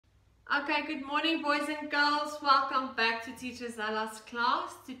Okay, good morning boys and girls. Welcome back to Teacher Zala's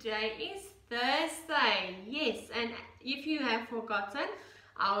class. Today is Thursday. Yes, and if you have forgotten,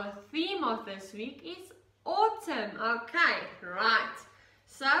 our theme of this week is autumn. Okay, right.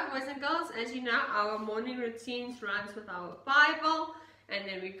 So boys and girls, as you know, our morning routines runs with our Bible, and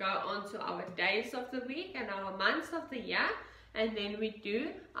then we go on to our days of the week and our months of the year, and then we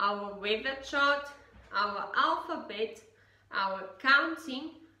do our weather chart, our alphabet, our counting,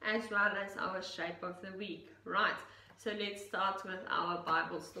 as well as our shape of the week. Right, so let's start with our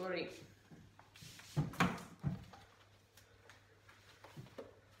Bible story.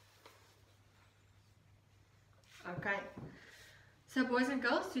 Okay, so boys and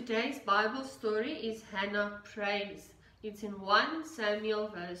girls, today's Bible story is Hannah Prays. It's in 1 Samuel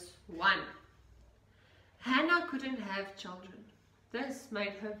verse 1. Hannah couldn't have children. This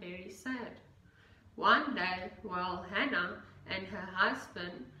made her very sad. One day, while Hannah and her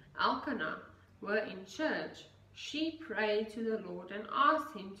husband Elkanah were in church, she prayed to the Lord and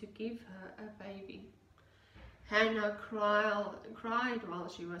asked him to give her a baby. Hannah cried while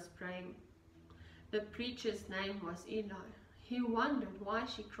she was praying. The preacher's name was Eli. He wondered why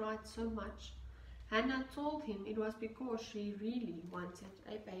she cried so much. Hannah told him it was because she really wanted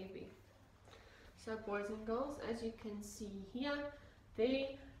a baby. So boys and girls, as you can see here,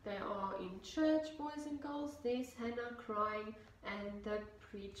 they are in church, boys and girls. There's Hannah crying, and the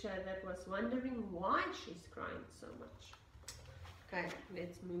preacher that was wondering why she's crying so much. Okay,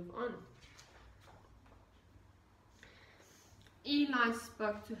 let's move on. Eli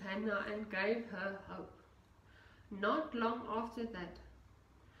spoke to Hannah and gave her hope. Not long after that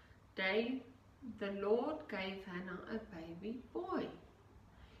day, the Lord gave Hannah a baby boy.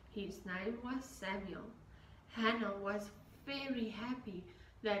 His name was Samuel. Hannah was very happy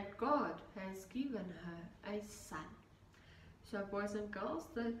that God has given her a son. So boys and girls,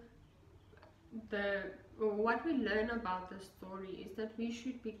 what we learn about the story is that we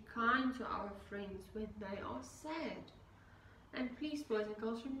should be kind to our friends when they are sad. And please boys and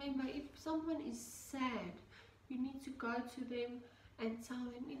girls, remember, if someone is sad, you need to go to them and tell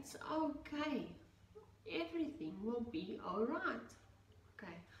them it's okay. Everything will be alright.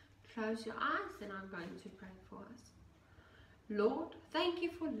 Okay, close your eyes and I'm going to pray for us. Lord, thank you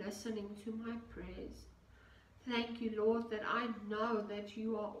for listening to my prayers. Thank you, Lord, that I know that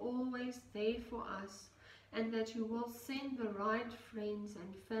you are always there for us and that you will send the right friends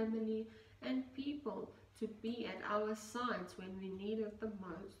and family and people to be at our sides when we need it the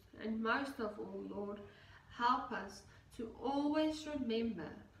most. And most of all, Lord, help us to always remember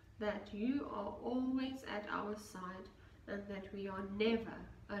that you are always at our side and that we are never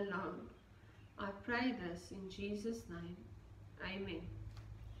alone. I pray this in Jesus' name. Amen.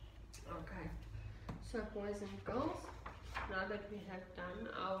 Okay, so boys and girls, now that we have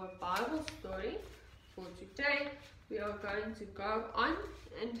done our Bible story for today, we are going to go on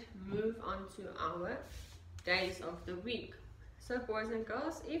and move on to our days of the week. So boys and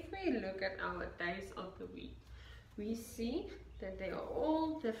girls, if we look at our days of the week, we see that they are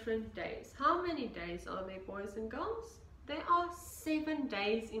all different days. How many days are there, boys and girls? There are 7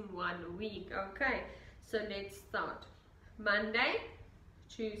 days in 1 week. Okay, so let's start. Monday,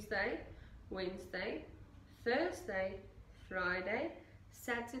 Tuesday, Wednesday, Thursday, Friday,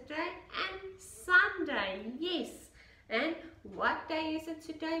 Saturday and Sunday. Yes, and what day is it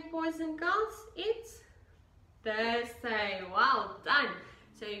today, boys and girls? It's Thursday. Well done.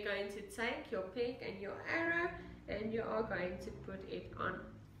 So you're going to take your peg and your arrow and you are going to put it on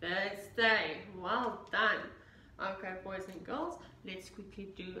Thursday. Well done. Okay, boys and girls, let's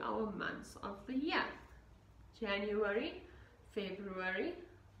quickly do our months of the year. January, February,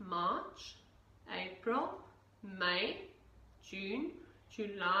 March, April, May, June,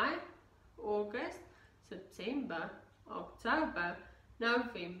 July, August, September, October,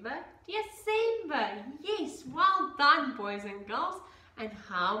 November, December. Yes, well done, boys and girls. And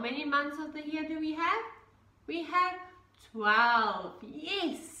how many months of the year do we have? We have 12.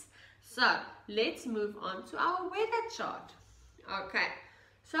 Yes. So let's move on to our weather chart. Okay.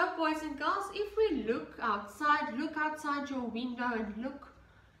 So boys and girls, if we look outside your window and look,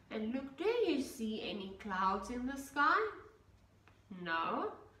 do you see any clouds in the sky?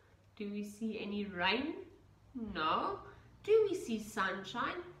 No. Do we see any rain? No. Do we see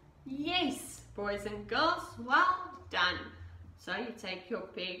sunshine? Yes, boys and girls, well done. So you take your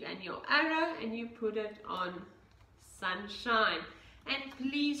peg and your arrow and you put it on sunshine. And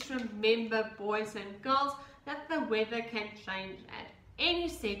please remember, boys and girls, that the weather can change at any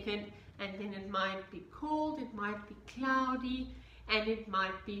second, and then it might be cold, it might be cloudy, and it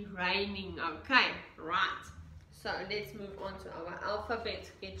might be raining. Okay, right. So let's move on to our alphabet.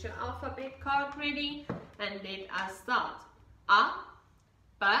 Get your alphabet card ready and let us start. A,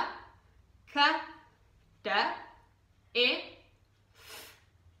 B, K, D, E,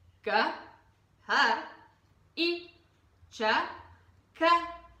 F, G, H, I, J, K,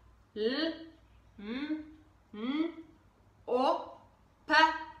 L, M, N, O, P,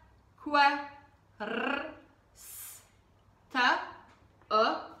 Q, R, S, T, U,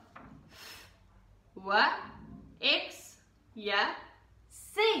 F, W, X, Y,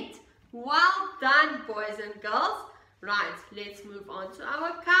 Z. Well done, boys and girls. Right, let's move on to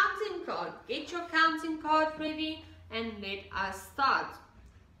our counting card. Get your counting card ready and let us start.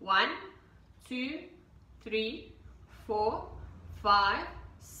 1, 2, 3, 4, 5,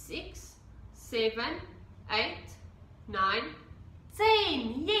 6, 7, 8, 9,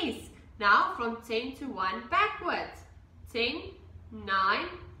 10. Yes. Now from 10 to 1 backwards. 10, 9,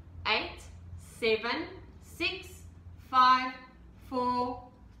 8, 7, 6, 5, 4,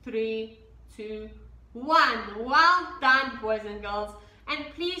 3, 2, 1. Well done, boys and girls. And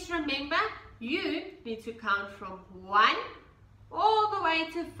please remember, you need to count from 1 all the way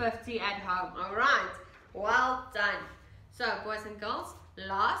to 50 at home. Alright, well done. So, boys and girls,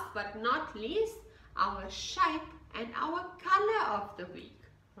 last but not least, our shape and our color of the week.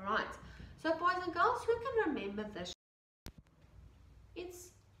 Alright, so boys and girls, who can remember this?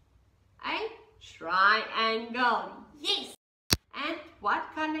 It's a triangle. Yes. And what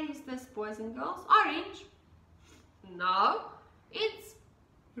color is this, boys and girls? Orange? No, it's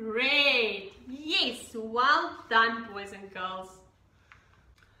red. Yes, well done, boys and girls.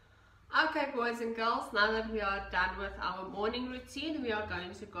 Okay, boys and girls, now that we are done with our morning routine, we are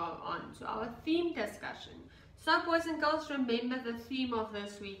going to go on to our theme discussion. So, boys and girls, remember the theme of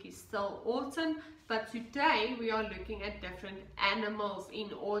this week is still autumn, but today we are looking at different animals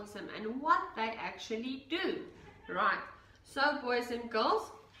in autumn and what they actually do. Right. So, boys and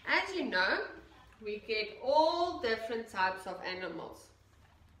girls, as you know, we get all different types of animals.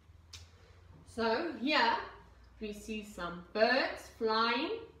 So, here we see some birds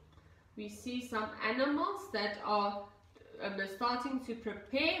flying. We see some animals that are starting to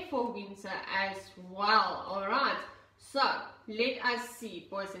prepare for winter as well. Alright, so let us see,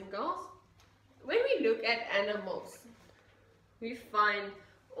 boys and girls. When we look at animals, we find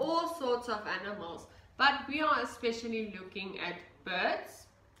all sorts of animals. But we are especially looking at birds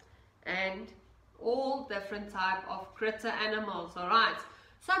and all different type of critter animals, alright?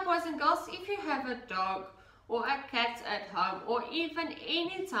 So boys and girls, if you have a dog or a cat at home or even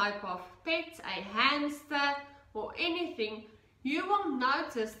any type of pet, a hamster or anything, you will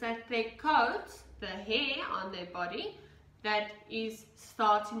notice that their coat, the hair on their body, that is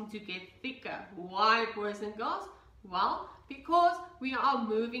starting to get thicker. Why, boys and girls? Well, because we are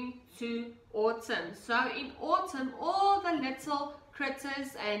moving to autumn. So in autumn, all the little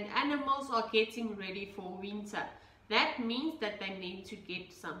critters and animals are getting ready for winter. That means that they need to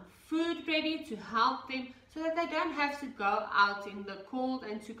get some food ready to help them so that they don't have to go out in the cold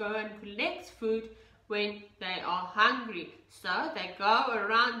and to go and collect food when they are hungry. So they go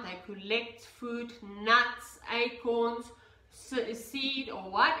around, they collect food, nuts, acorns, seed or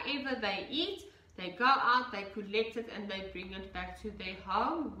whatever they eat. They go out, they collect it and they bring it back to their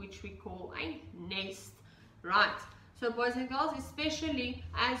home, which we call a nest. Right, so boys and girls, especially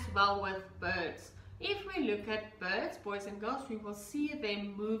as well with birds. If we look at birds, boys and girls, we will see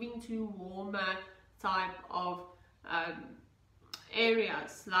them moving to warmer type of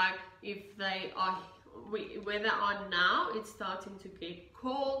areas. Like if they are, where they are now, it's starting to get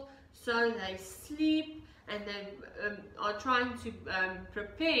cold, so they sleep and they are trying to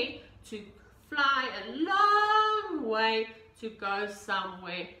prepare to fly a long way to go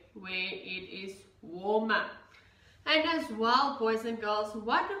somewhere where it is warmer. And as well, boys and girls,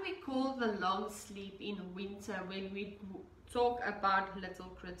 what do we call the long sleep in winter when we talk about little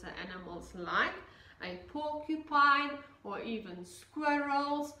critter animals like a porcupine or even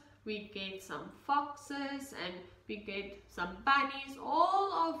squirrels? We get some foxes and we get some bunnies,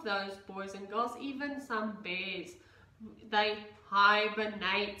 all of those, boys and girls, even some bears. They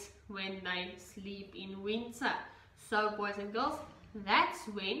hibernate when they sleep in winter. So boys and girls, that's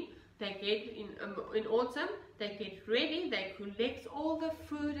when they get in autumn, they get ready, they collect all the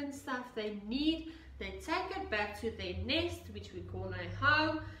food and stuff they need, they take it back to their nest, which we call a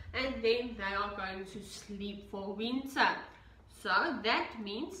home, and then they are going to sleep for winter. So that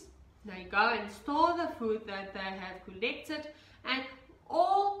means they go and store the food that they have collected, and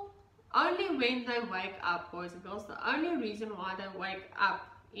only when they wake up, boys and girls, the only reason why they wake up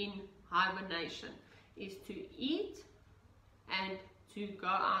in hibernation is to eat and to go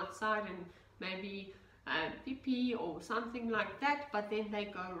outside and maybe pee or something like that, but then they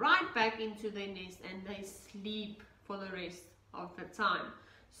go right back into their nest and they sleep for the rest of the time.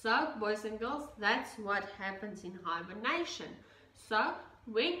 So boys and girls, that's what happens in hibernation. So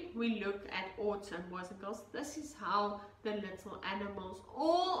when we look at autumn, boys and girls, this is how the little animals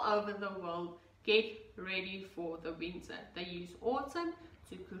all over the world get ready for the winter. They use autumn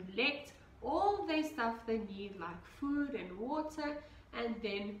to collect all their stuff they need, like food and water, and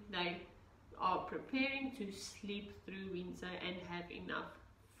then they are preparing to sleep through winter and have enough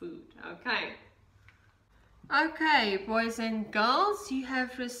food. Okay, boys and girls, you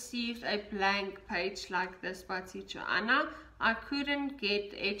have received a blank page like this by Teacher Anna. I couldn't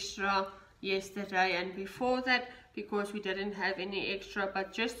get extra yesterday and before that because we didn't have any extra,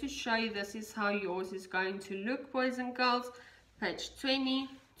 but just to show you, this is how yours is going to look, boys and girls. Page 20,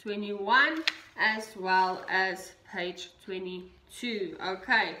 21, as well as page 22.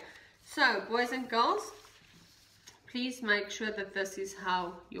 Okay, so boys and girls, please make sure that this is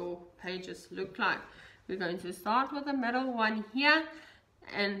how your pages look like. We're going to start with the middle one here,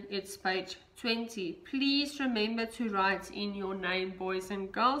 and it's page 20. Please remember to write in your name, boys and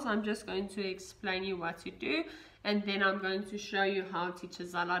girls. I'm just going to explain you what to do, and then I'm going to show you how Teacher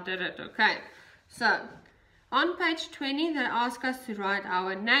Zala did it. Okay, so on page 20 they ask us to write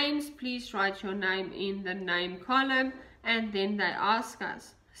our names. Please write your name in the name column, and then they ask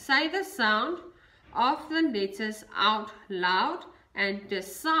us, say the sound of the letters out loud and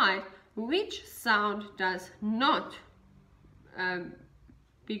decide which sound does not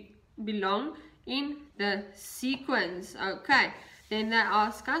belong in the sequence. Okay, then they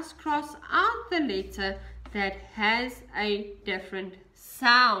ask us, cross out the letter that has a different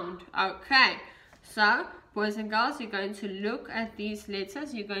sound. Okay, so boys and girls, you're going to look at these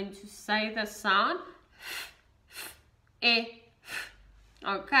letters. You're going to say the sound e.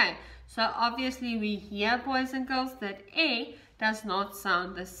 Okay, so obviously we hear, boys and girls, that e does not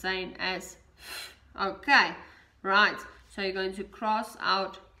sound the same as okay, right? So you're going to cross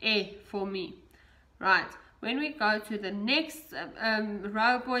out e for me. Right, when we go to the next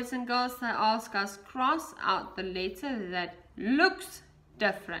row, boys and girls, they ask us cross out the letter that looks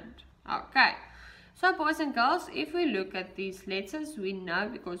different. Okay, so boys and girls, if we look at these letters, we know,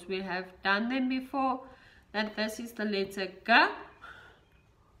 because we have done them before, that this is the letter G,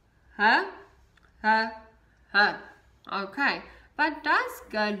 H, H, H. Okay, but does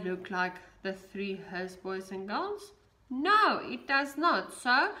G look like the three H's, boys and girls? No, it does not.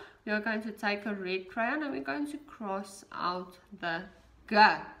 So we are going to take a red crayon and we're going to cross out the G.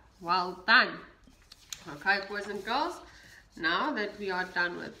 Well done. Okay, boys and girls, now that we are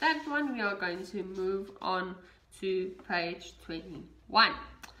done with that one, we are going to move on to page 21.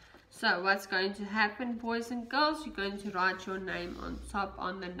 So what's going to happen, boys and girls, you're going to write your name on top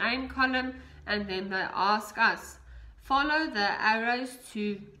on the name column, and then they ask us, follow the arrows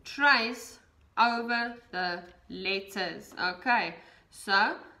to trace over the letters. Okay,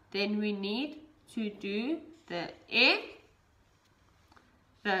 so then we need to do the E,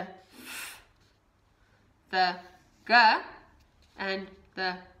 the F, the G, and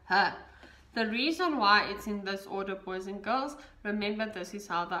the H. The reason why it's in this order, boys and girls, remember this is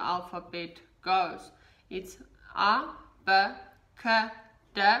how the alphabet goes. It's A, B, K,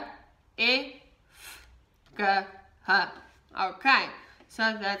 D, E, F, G, H. Okay,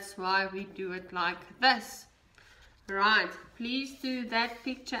 so that's why we do it like this. Right, please do that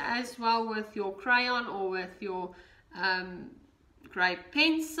picture as well with your crayon or with your grey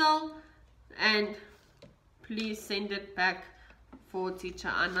pencil, and please send it back for Teacher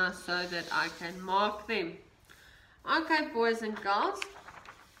Anna so that I can mark them. Okay, boys and girls,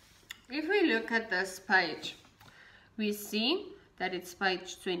 if we look at this page, we see that it's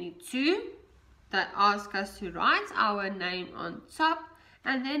page 22. They ask us to write our name on top,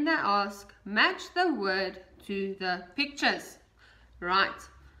 and then they ask, match the word to the pictures. Right,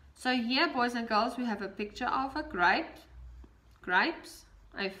 so here, boys and girls, we have a picture of a grape, grapes,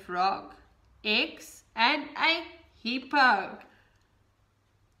 a frog, eggs, and a hippo.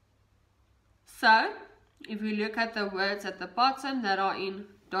 So if we look at the words at the bottom that are in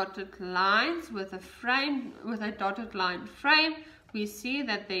dotted lines with a frame, with a dotted line frame, we see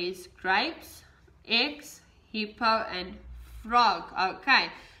that there is grapes, eggs, hippo, and frog.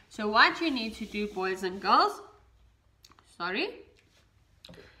 Okay, so what you need to do, boys and girls,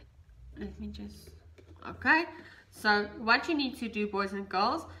 okay, so what you need to do, boys and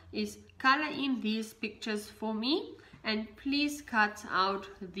girls, is color in these pictures for me, and please cut out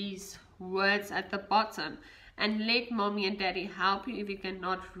these words at the bottom, and let mommy and daddy help you if you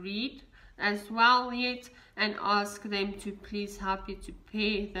cannot read as well yet, and ask them to please help you to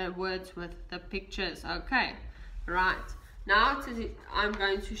pair the words with the pictures. Okay, right. Now I'm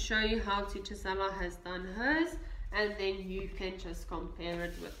going to show you how Teacher Zella has done hers, and then you can just compare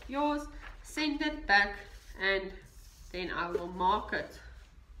it with yours. Send it back and then I will mark it.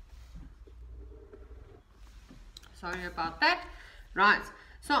 Sorry about that. Right,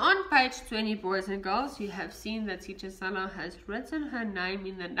 so on page 20, boys and girls, you have seen that Teacher Zella has written her name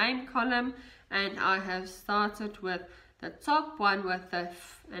in the name column, and I have started with the top one with the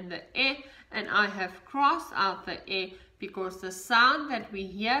F and the E, and I have crossed out the E because the sound that we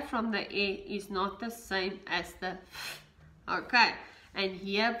hear from the E is not the same as the F. Okay, and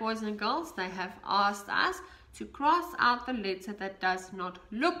here, boys and girls, they have asked us to cross out the letter that does not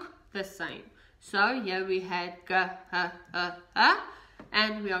look the same. So here we had G, H, H,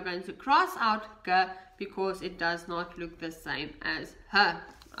 and we are going to cross out G because it does not look the same as H.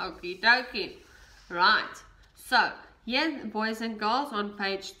 Okie dokie. Right. So here, boys and girls, on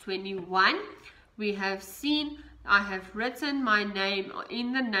page 21, we have seen I have written my name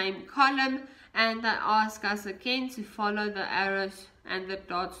in the name column, and they ask us again to follow the arrows and the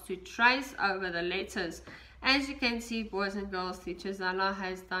dots to trace over the letters. As you can see, boys and girls, Teacher Zella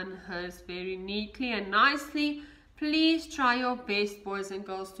has done hers very neatly and nicely. Please try your best, boys and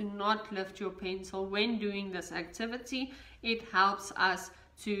girls, to not lift your pencil when doing this activity. It helps us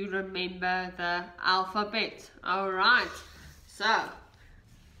to remember the alphabet. Alright, so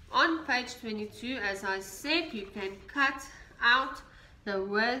on page 22, as I said, you can cut out the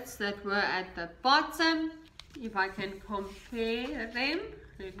words that were at the bottom. If I can compare them,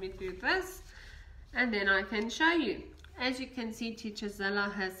 let me do this, and then I can show you. As you can see, Teacher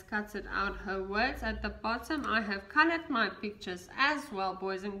Zella has cutted out her words at the bottom. I have colored my pictures as well,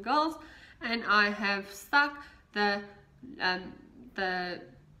 boys and girls, and I have stuck the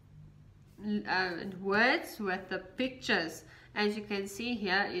words with the pictures. As you can see,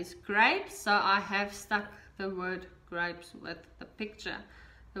 here is grapes, so I have stuck the word grapes with the picture.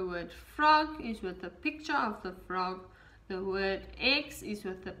 The word frog is with the picture of the frog. The word X is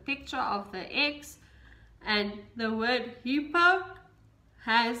with the picture of the X. And the word hippo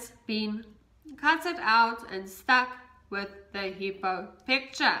has been cutted out and stuck with the hippo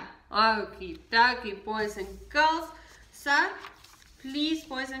picture. Okie dokie, boys and girls. So, please,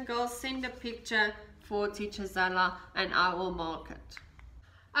 boys and girls, send a picture for Teacher Zella and I will mark it.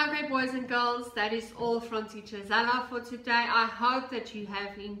 Okay, boys and girls, that is all from Teacher Zella for today. I hope that you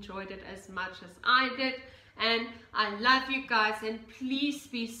have enjoyed it as much as I did. And I love you guys, and please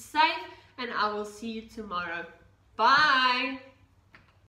be safe, and I will see you tomorrow. Bye.